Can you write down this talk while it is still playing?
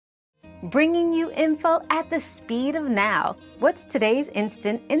bringing you info at the speed of now. What's today's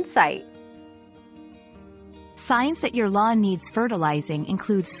instant insight? Signs that your lawn needs fertilizing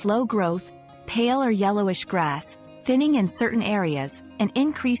include slow growth, pale or yellowish grass, thinning in certain areas, an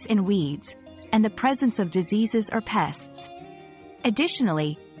increase in weeds, and the presence of diseases or pests.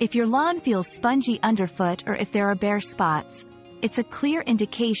 Additionally, if your lawn feels spongy underfoot or if there are bare spots, it's a clear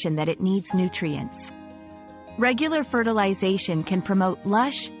indication that it needs nutrients. Regular fertilization can promote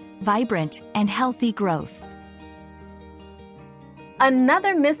lush, vibrant, and healthy growth.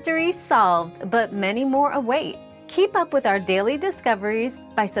 Another mystery solved, but many more await. Keep up with our daily discoveries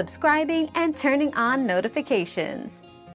by subscribing and turning on notifications.